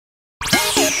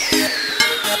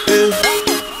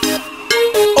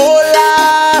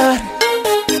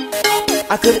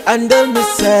could handle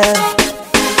myself.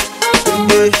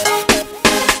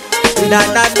 Nah,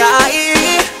 nah, nah,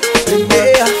 yeah.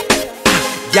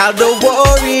 Y'all don't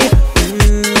worry.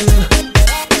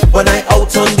 When I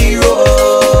out on the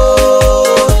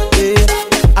road, yeah,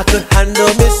 I could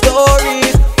handle my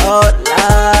stories. Oh,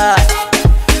 Lord,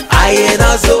 I in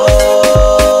a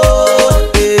zone,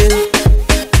 yeah.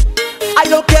 I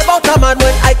don't care about a man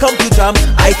when I come to jam.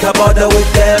 I can bother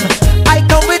with them. I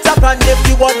come with a plan if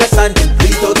you understand.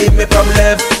 Please don't give me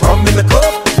problems. From me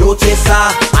cup, no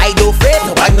chaser. I don't afraid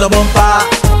to bang the bumper.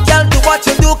 Can't do what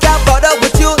you do, can't bother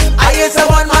with you. I is a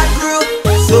one-man crew.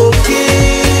 So give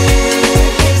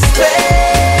me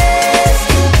space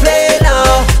to play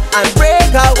now and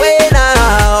break away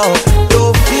now.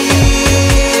 Don't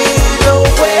feel no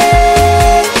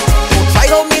way. Don't try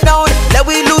hold me down, let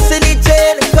we loose in the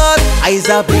jail. Cause I's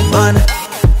a big man.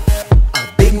 A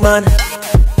big man.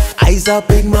 I's a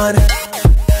big man.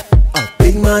 A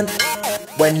big man.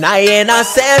 When I in a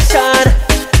session,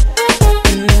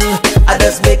 I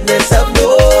just make myself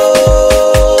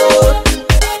known.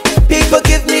 People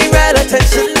give me real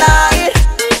attention, like,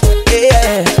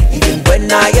 yeah. Even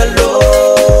when I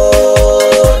alone,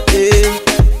 yeah.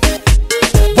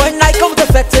 When I come to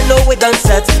fete, you know we done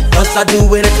set. Cause I do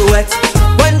it wet.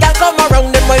 When they come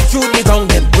around, them right through the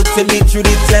ground, them putting me through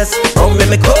the test. From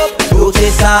me cup, no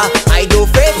chaser. I don't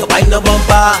afraid to wind the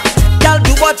bumper. Y'all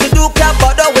do what you do, can't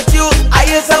bother with you. I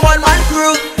is a one-man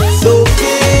crew. So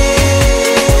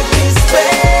give me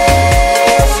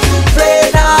space to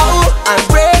play now and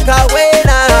break away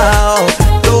now.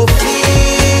 Don't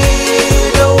feel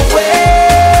no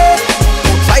way.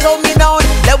 Don't try hold me down,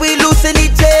 let we loose in the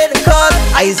jail. Cause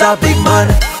I's a big man.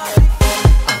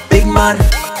 A big man.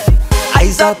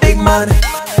 I's a big man.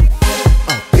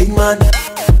 A big man.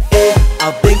 Yeah,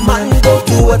 a big man go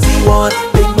do what he want.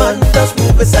 Big man just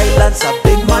move in silence. A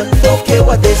big man don't care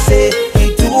what they say.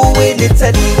 He doing it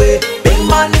anyway. Big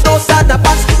man don't stand up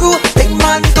and screw. Big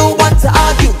man don't want to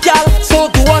argue, girl. So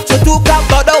do what you do, can't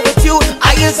bother with you.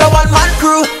 I is a one-man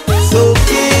crew. So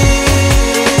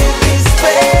give me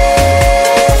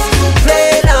space to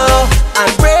play now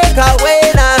and break away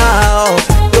now.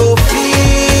 Don't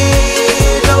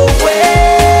feel no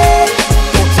way.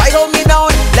 Don't try hold me down,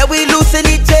 let we loose in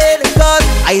the jail. Cause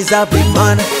I's a big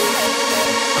man. A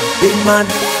big man.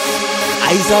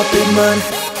 I's a big man.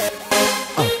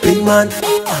 A big man.